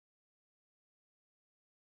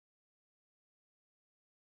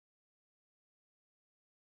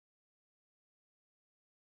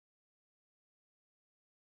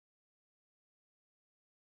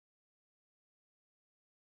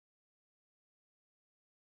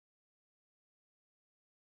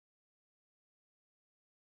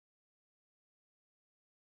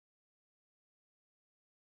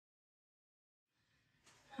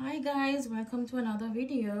Hi guys, welcome to another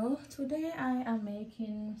video. Today I am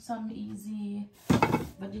making some easy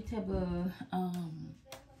vegetable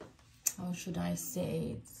how should I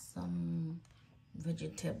say it, some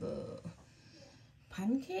vegetable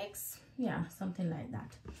pancakes, yeah, something like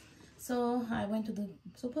that. So I went to the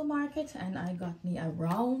supermarket and I got me a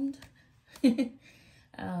round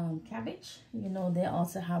cabbage. You know, they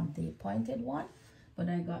also have the pointed one, but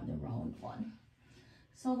I got the round one.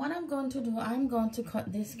 So what I'm going to do, I'm going to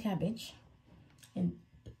cut this cabbage in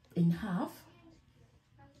half.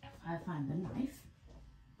 I find the knife.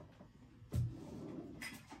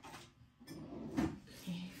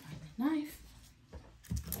 Okay, find the knife.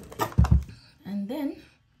 And then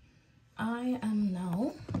I am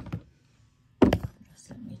now,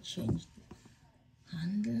 just let me change the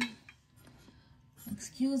handle.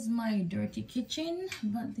 Excuse my dirty kitchen,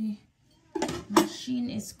 but the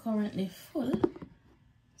machine is currently full.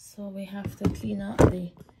 So we have to clean up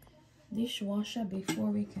the dishwasher before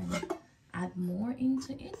we can add more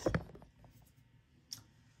into it.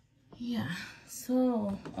 Yeah,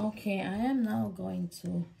 so okay, I am now going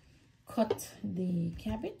to cut the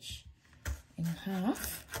cabbage in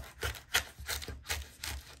half.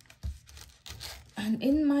 And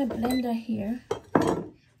in my blender here, let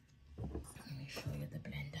me show you the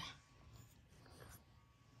blender.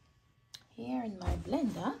 Here in my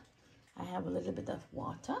blender, I have a little bit of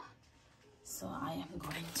water, so I am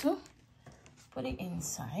going to put it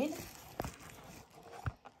inside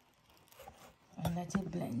and let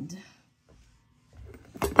it blend.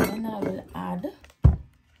 Then I will add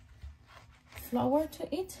flour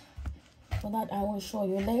to it, so that I will show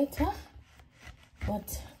you later.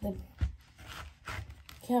 But the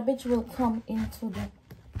cabbage will come into the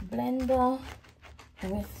blender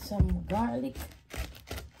with some garlic,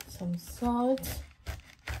 some salt,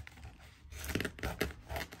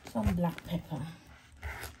 some black pepper,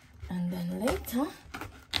 and then later,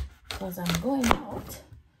 because I'm going out,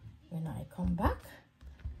 when I come back,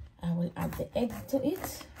 I will add the egg to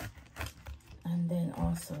it, and then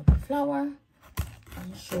also the flour,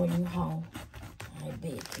 and show you how I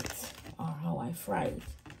bake it or how I fry it.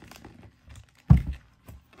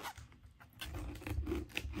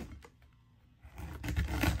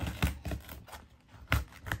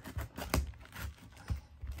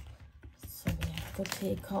 To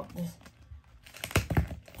take out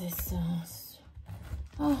this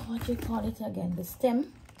oh, what do you call it again, the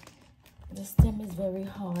stem. The stem is very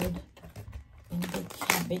hard in the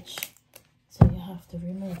cabbage, so you have to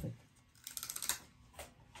remove it.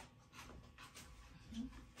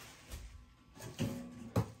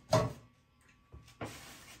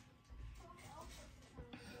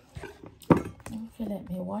 Okay, let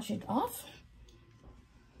me wash it off.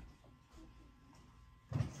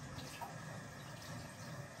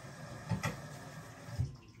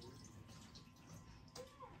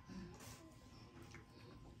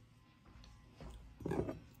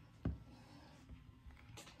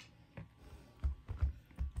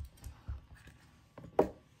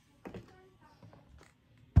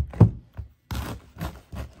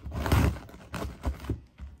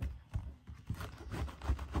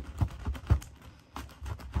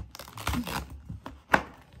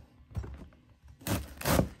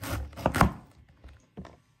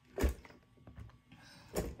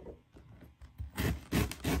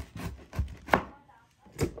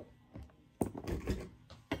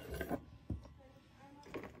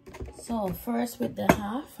 So first with the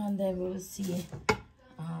half, and then we'll see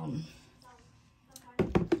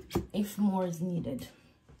if more is needed.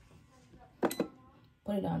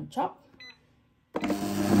 Put it on top. It's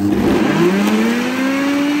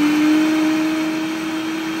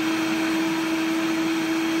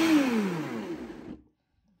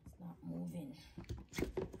not moving.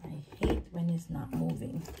 I hate when it's not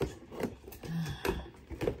moving.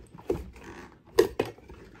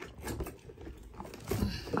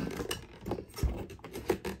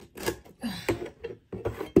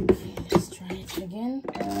 Again.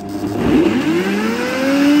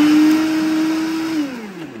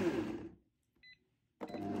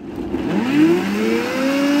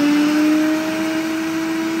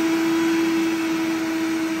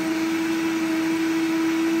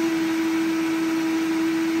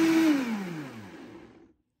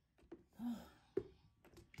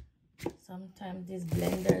 Sometimes these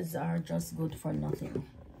blenders are just good for nothing.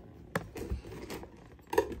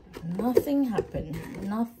 Nothing happened.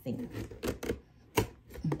 Nothing.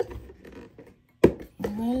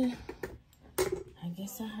 Well, I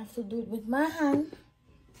guess I have to do it with my hand.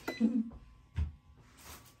 Okay.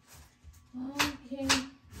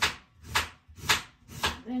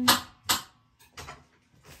 Then I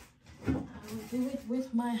will do it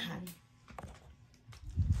with my hand.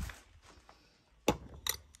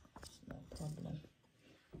 No problem.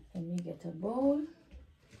 Let me get a bowl,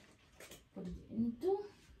 put it into.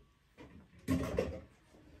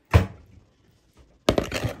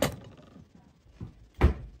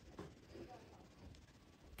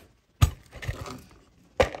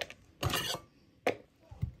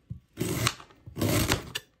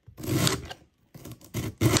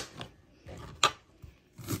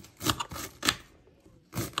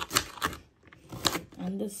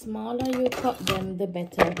 And the smaller you cut them, the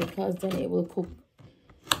better, because then it will cook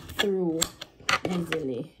through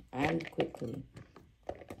easily and quickly.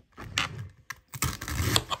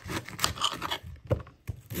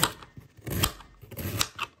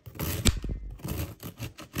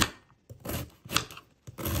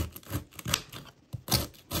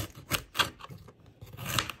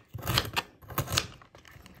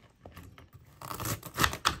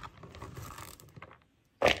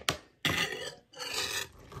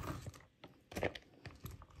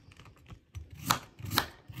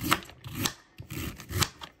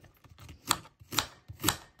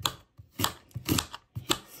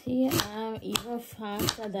 See, I'm even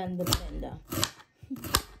faster than the blender.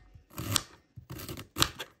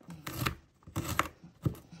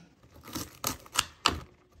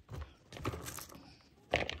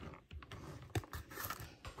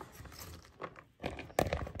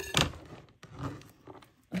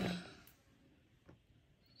 It's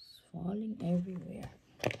falling everywhere.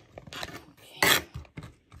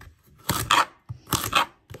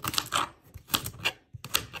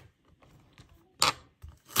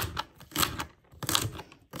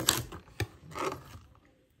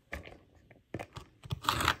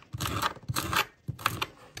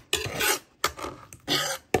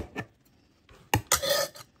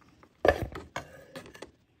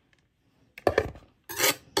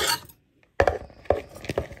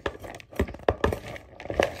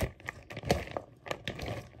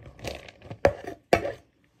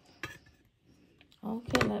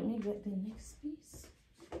 Okay, let me get the next piece.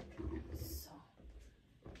 So,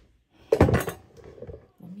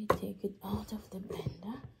 let me take it out of the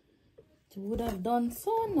blender. It would have done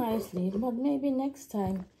so nicely, but maybe next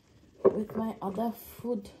time with my other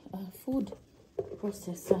food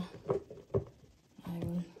processor, I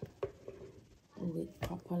will do it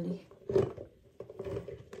properly.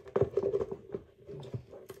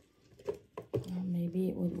 Maybe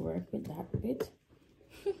it would work with that bit.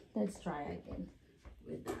 Let's try again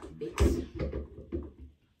with that bit.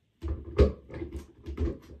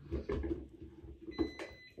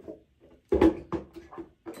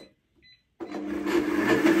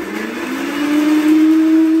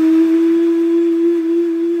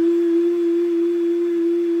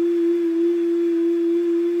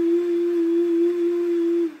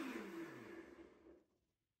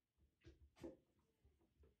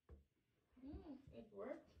 It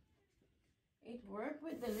worked. It worked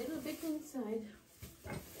with the little bit inside.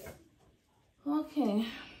 Okay,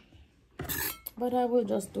 but I will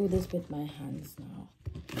just do this with my hands now.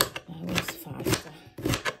 That was faster.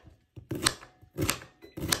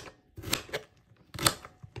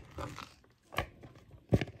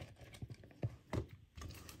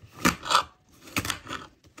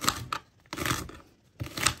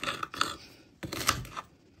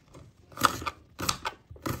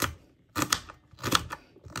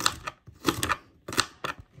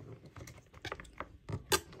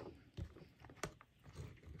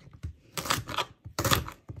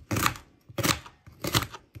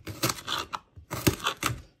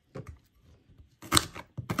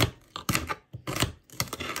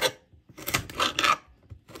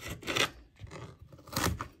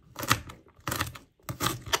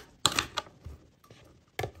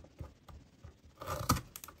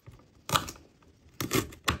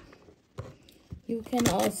 You can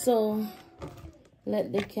also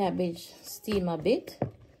let the cabbage steam a bit,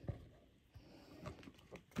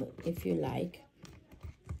 if you like.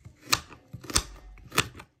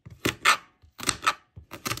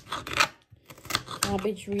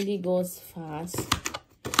 Cabbage really goes fast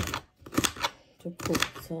to cook,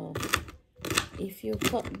 so if you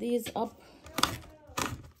cut these up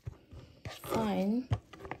fine,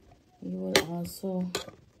 you will also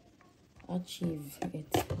achieve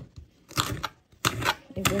it.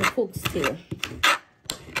 It will cook still.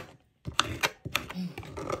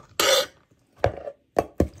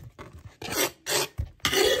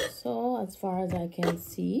 So as far as I can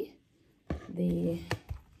see, the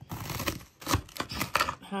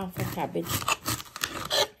half a cabbage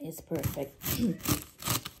is perfect.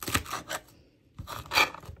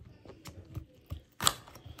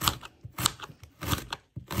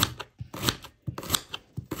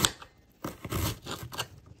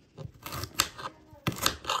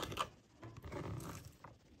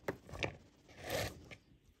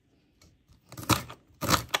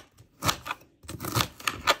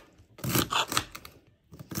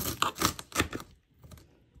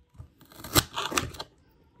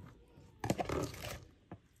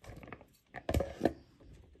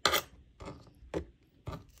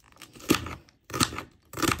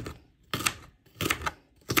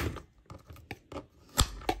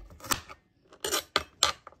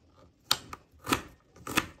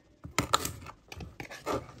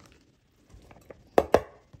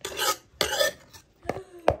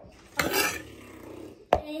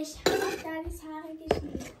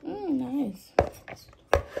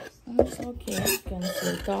 It's okay, you can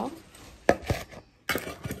take off.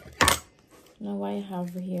 Now I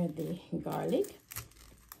have here the garlic.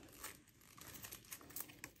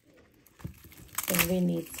 So we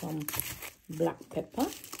need some black pepper.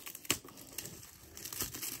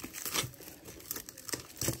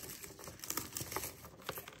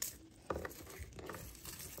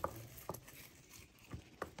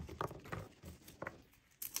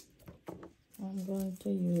 I'm going to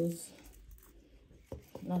use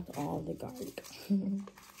not all the garlic.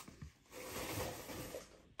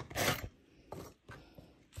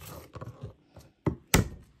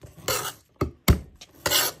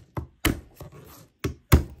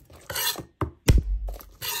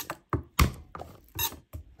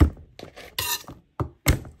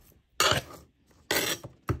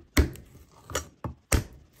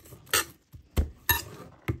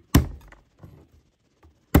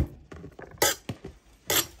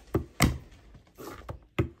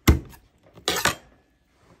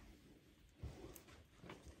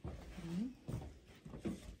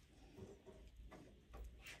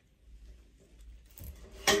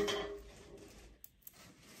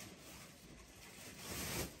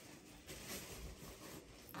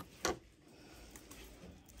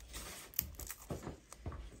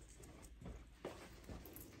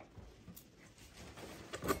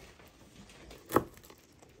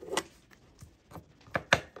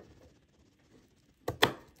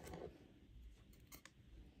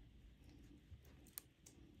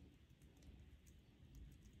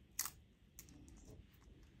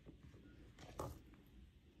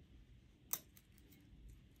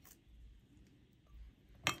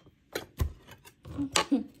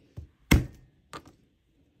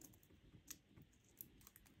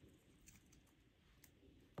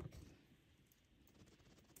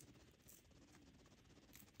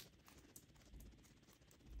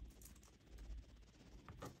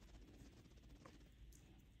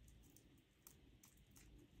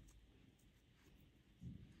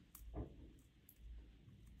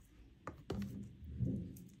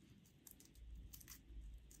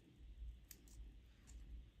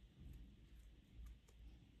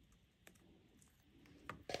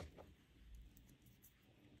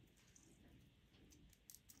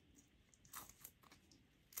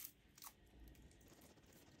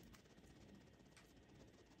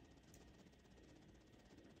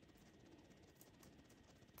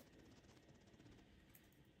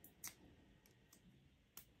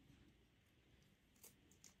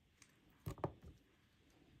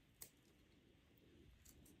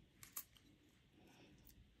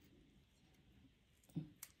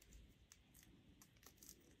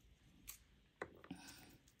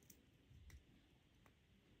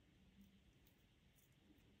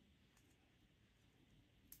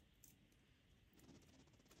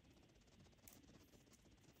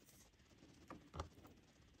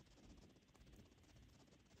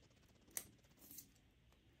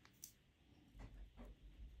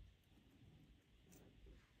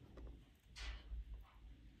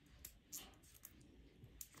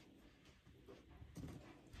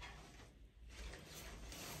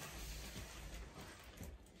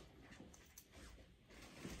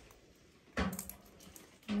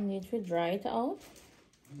 You need to dry it out.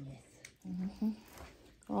 Yes.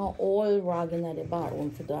 All ragging at the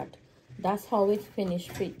bathroom for that. That's how it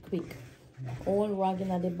finished quick. All ragging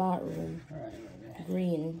at the bathroom.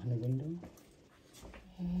 Green. On the window?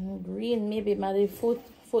 Green, maybe by the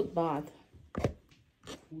foot bath.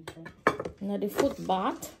 Not the foot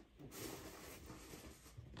bath.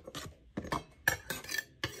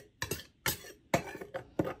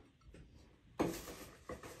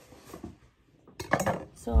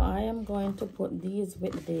 So I am going to put these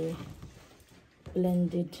with the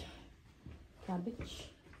blended cabbage.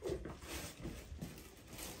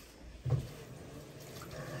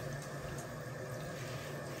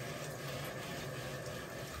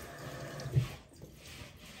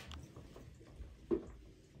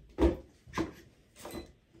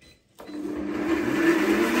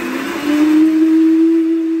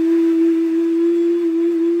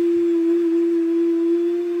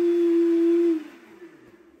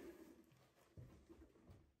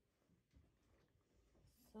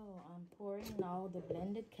 I'm pouring now the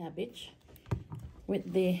blended cabbage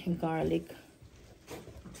with the garlic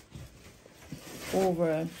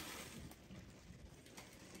over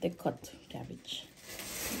the cut cabbage.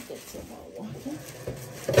 Get some more water.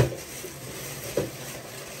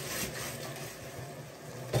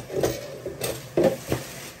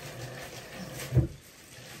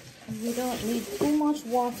 We don't need too much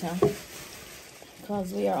water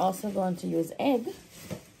because we are also going to use egg,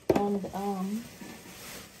 and we are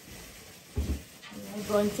I'm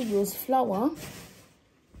going to use flour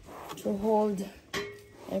to hold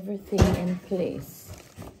everything in place.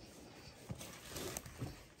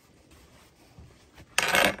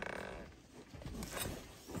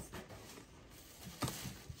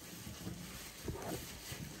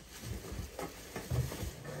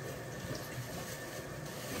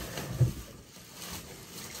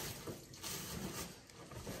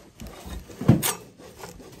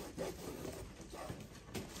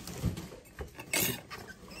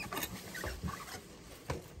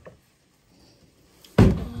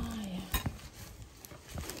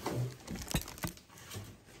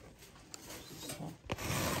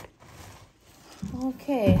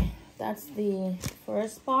 Okay, that's the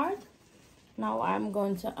first part. Now I'm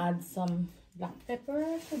going to add some black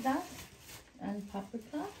pepper to that and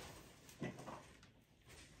paprika.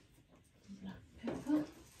 Black pepper.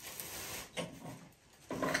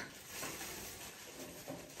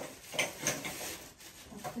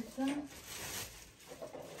 Paprika.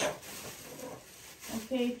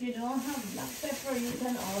 Okay, if you don't have black pepper, you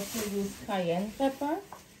can also use cayenne pepper.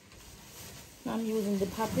 I'm using the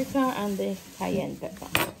paprika and the cayenne pepper.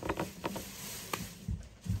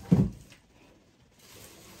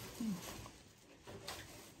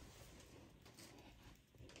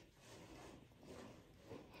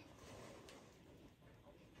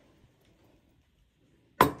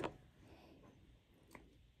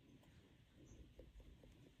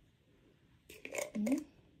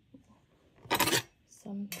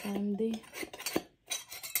 Sometimes the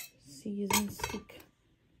season stick.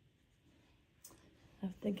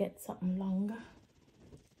 Have to get something longer.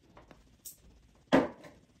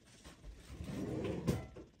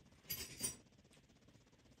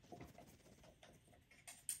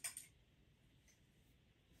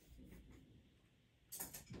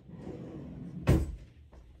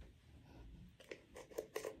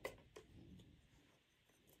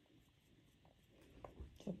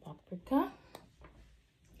 So paprika.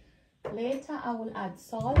 Later I will add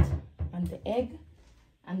salt and the egg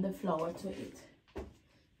and the flour to it.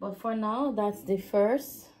 But for now, that's the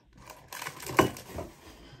first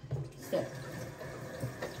step.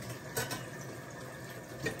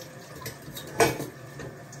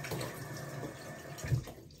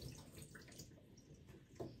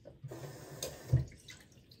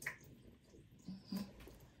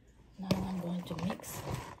 Now I'm going to mix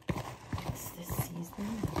the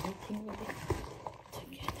seasoning, everything with it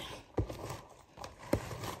together.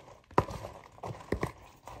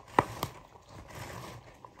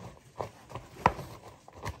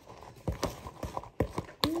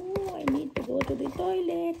 Go to the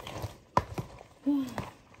toilet.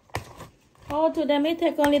 Oh, to them it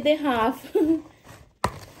take only the half. So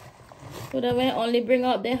that way only bring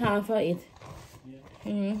out the half of it.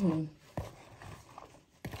 Yeah.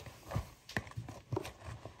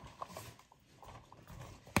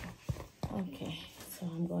 Okay, so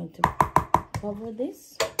I'm going to cover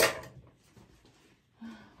this.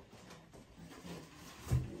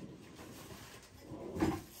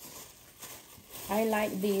 I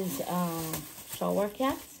like these shower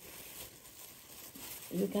caps.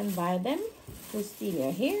 You can buy them to steal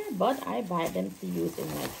your hair, but I buy them to use in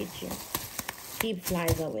my kitchen. Keep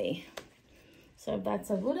flies away. So if that's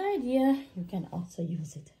a good idea, you can also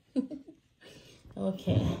use it.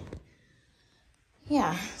 Okay.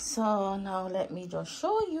 Yeah, so now let me just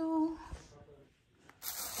show you.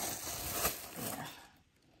 Yeah,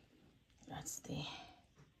 that's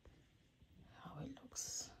how it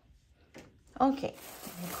looks. Okay,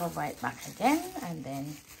 we'll cover it back again and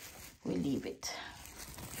then we leave it.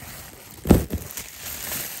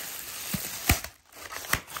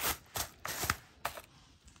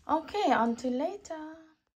 Okay, until later.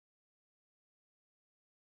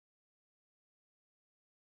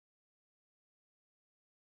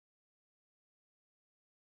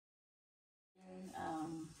 And,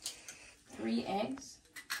 3 eggs.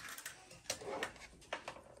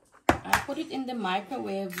 I put it in the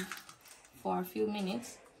microwave for a few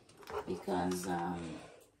minutes because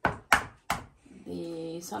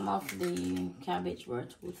some of the cabbage were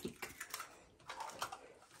too thick.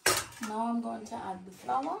 Now I'm going to add the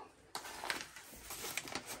flour.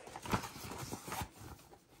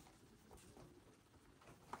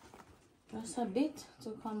 Just a bit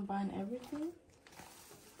to combine everything.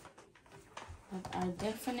 But I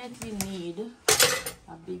definitely need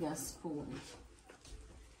a bigger spoon.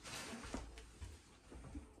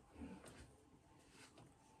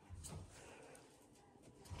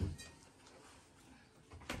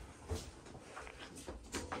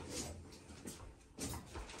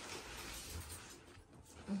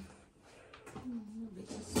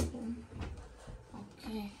 Bigger spoon.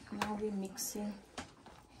 Okay, now we're mixing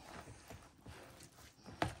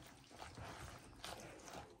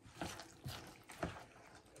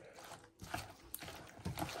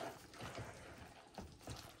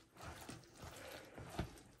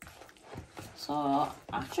So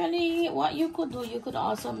actually what you could do, you could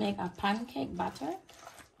also make a pancake batter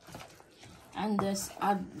and just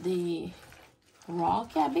add the raw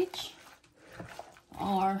cabbage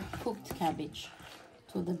or cooked cabbage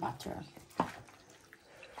to the batter.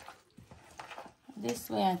 This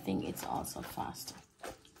way I think it's also faster.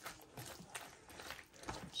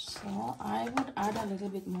 So I would add a little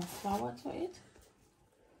bit more flour to it.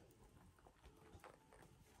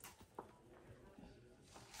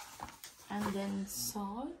 And then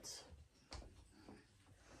salt,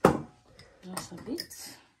 just a bit.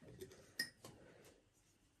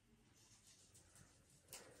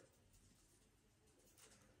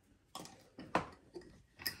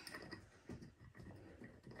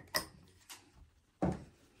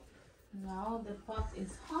 Now the pot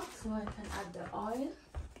is hot, so I can add the oil.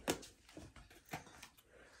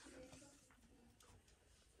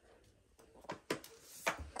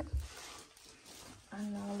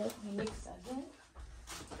 And now let me mix again.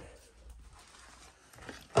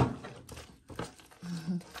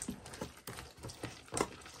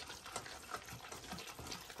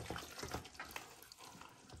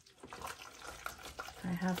 I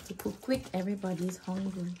have to cook quick, everybody's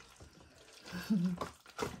hungry.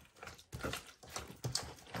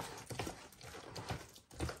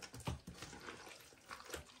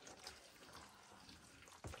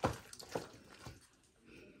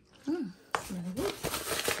 Very good.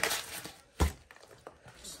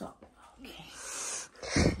 So, okay.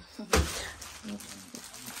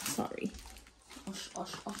 Sorry. Osh,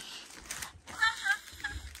 osh, osh.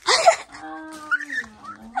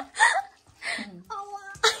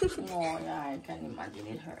 Oh, yeah, I can imagine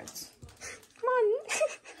it hurts. Come on.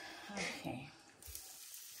 Okay.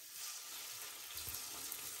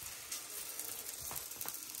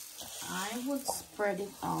 I would spread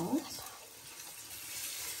it out.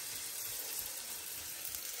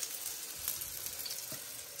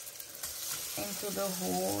 Into the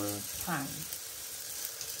whole pan,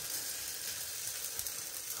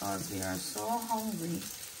 because we are so hungry.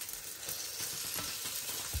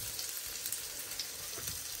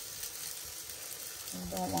 We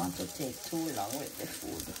don't want to take too long with the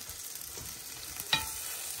food.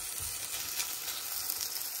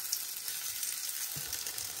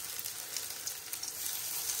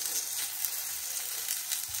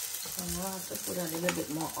 So now I have to put a little bit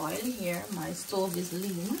more oil here. My stove is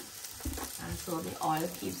lean, and so the oil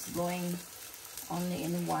keeps going only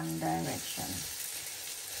in one direction.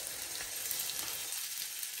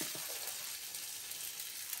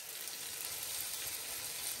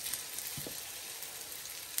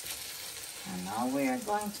 And now we are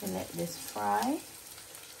going to let this fry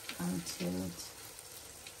until it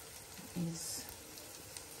is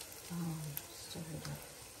stirred up.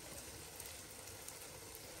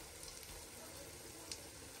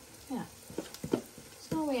 Yeah.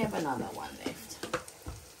 So we have another one left.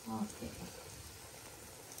 Okay.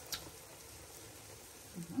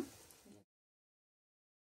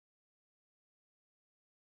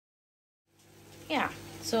 Yeah,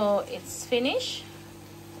 so it's finished,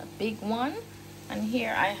 a big one, and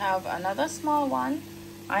here I have another small one.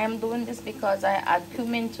 I am doing this because I add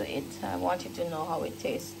cumin to it. I want you to know how it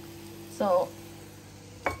tastes. So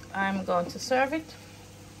I'm going to serve it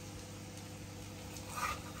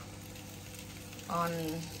on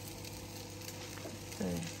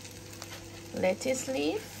the lettuce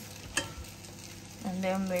leaf, and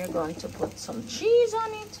then we're going to put some cheese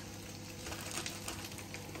on it.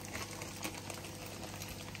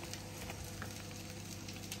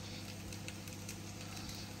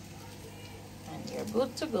 And you're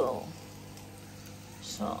good to go.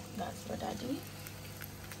 So that's for Daddy.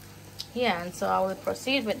 Yeah, and so I will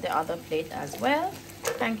proceed with the other plate as well.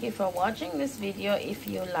 Thank you for watching this video. If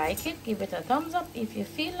you like it, give it a thumbs up. If you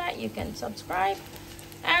feel like, you can subscribe,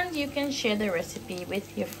 and you can share the recipe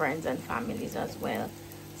with your friends and families as well.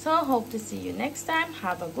 So hope to see you next time.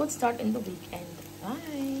 Have a good start in the weekend.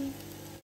 Bye.